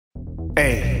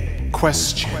A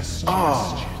question.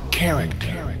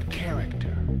 Character.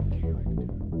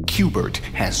 Q Bert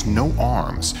has no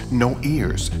arms, no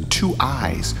ears, 2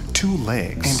 eyes, 2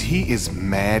 legs, and he is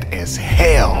mad as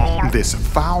hell. This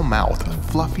foul-mouthed,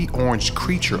 fluffy orange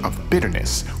creature of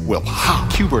bitterness will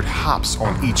hop. Q Bert hops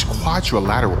on each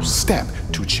quadrilateral step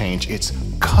to change its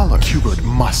color. Q Bert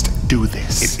must do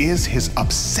this. It is his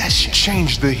obsession.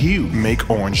 Change the hue, make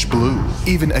orange blue,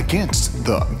 even against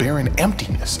the barren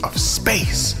emptiness of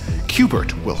space. Q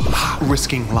Bert will hop,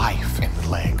 risking life and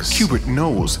legs. Q Bert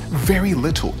knows very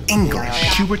little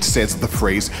English. Q Bert says the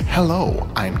phrase, "Hello,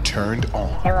 I'm turned on."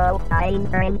 Hello, I'm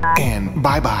turned on. And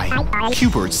bye-bye. Q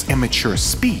Bert's immature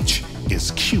speech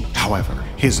is cute. However,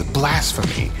 his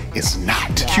blasphemy is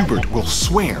not. Q Bert will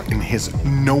swear in his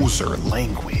noser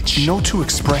language. No 2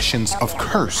 expressions of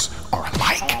curse are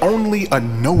alike. Only a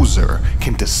noser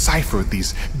can decipher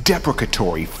these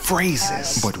deprecatory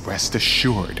phrases. But rest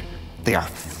assured, they are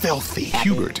filthy.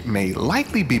 Q Bert may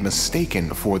likely be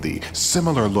mistaken for the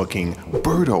similar-looking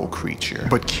Birdo creature,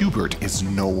 but Q Bert is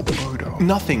no Birdo.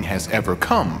 Nothing has ever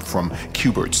come from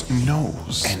Q Bert's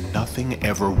nose, and nothing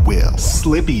ever will.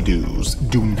 Slippy-doos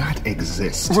do not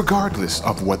exist. Regardless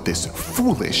of what this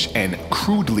foolish and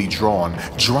crudely drawn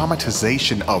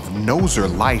dramatization of noser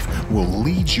life will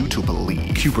lead you to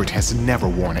believe, Q Bert has never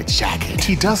worn a jacket.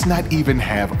 He does not even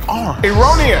have arms.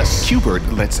 Erroneous! Q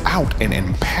Bert lets out an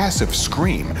impassive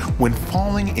scream when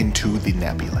falling into the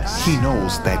nebulous. He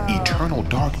knows that eternal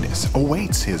darkness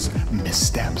awaits his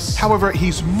missteps. However,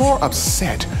 he's more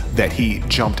upset that he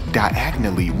jumped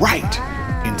diagonally right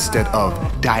instead of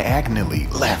diagonally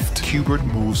left. Q Bert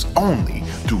moves only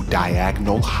through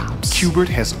diagonal hops. Q Bert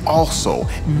has also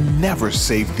never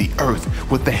saved the Earth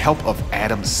with the help of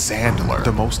Adam Sandler.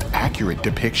 The most accurate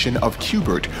depiction of Q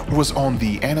Bert was on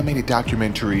the animated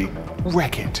documentary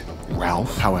Wreck-It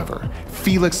Ralph. However,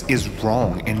 Felix is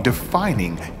wrong in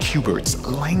defining Q Bert's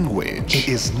language. It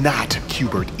is not Q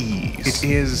Bert-ese. It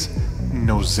is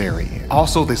Noserian.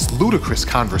 Also, this ludicrous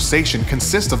conversation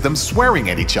consists of them swearing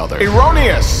at each other.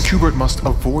 Erroneous! Q Bert must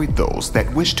avoid those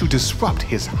that wish to disrupt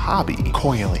his hobby.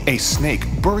 Coiling. A snake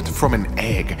birthed from an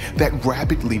egg that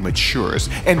rapidly matures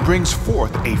and brings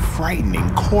forth a frightening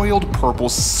coiled purple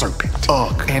serpent.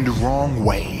 Ugh. And wrong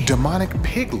way. Demonic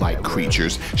pig-like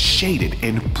creatures shaded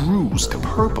in bruised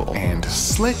purple. And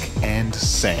Slick and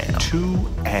Sam. 2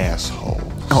 assholes.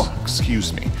 Oh,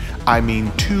 excuse me. I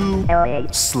mean 2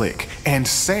 Slick and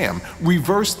Sam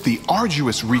reversed the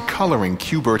arduous recoloring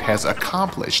Q Bert has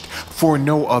accomplished for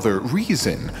no other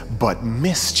reason but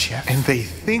mischief. And they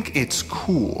think it's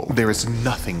cool. There is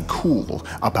nothing cool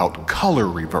about color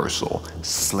reversal.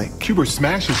 Slick. Q Bert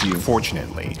smashes you.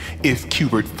 Fortunately, if Q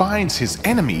Bert finds his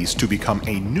enemies to become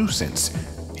a nuisance,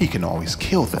 he can always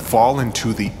kill them. Fall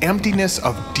into the emptiness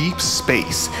of deep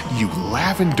space, you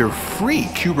lavender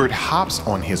freak. Q Bert hops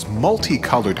on his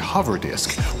multicolored hover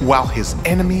disc while his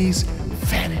enemies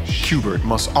vanish. Q Bert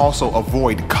must also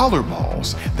avoid color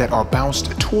balls that are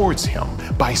bounced towards him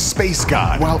by Space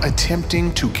God while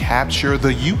attempting to capture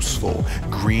the useful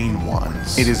green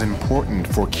ones. It is important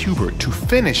for Q Bert to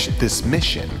finish this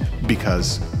mission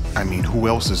because, I mean, who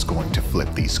else is going to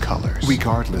flip these colors?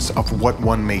 Regardless of what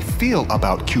one may feel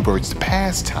about Q Bert's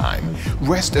pastime,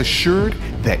 rest assured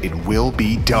that it will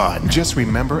be done. Just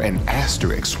remember an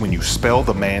asterisk when you spell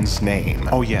the man's name.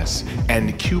 Oh yes,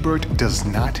 and Q Bert does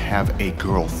not have a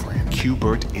girlfriend. Q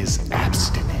Bert is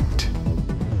abstinent.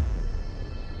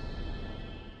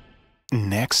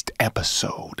 Next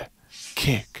episode.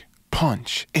 Kick,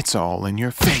 punch, it's all in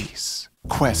your face.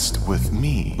 Quest with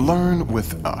me. Learn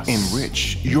with us.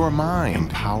 Enrich your mind.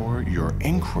 Empower your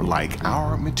inquiry like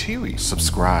our material.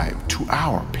 Subscribe to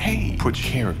our page. Put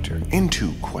character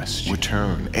into question.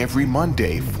 Return every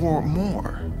Monday for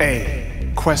more.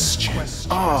 A question.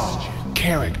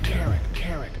 Character.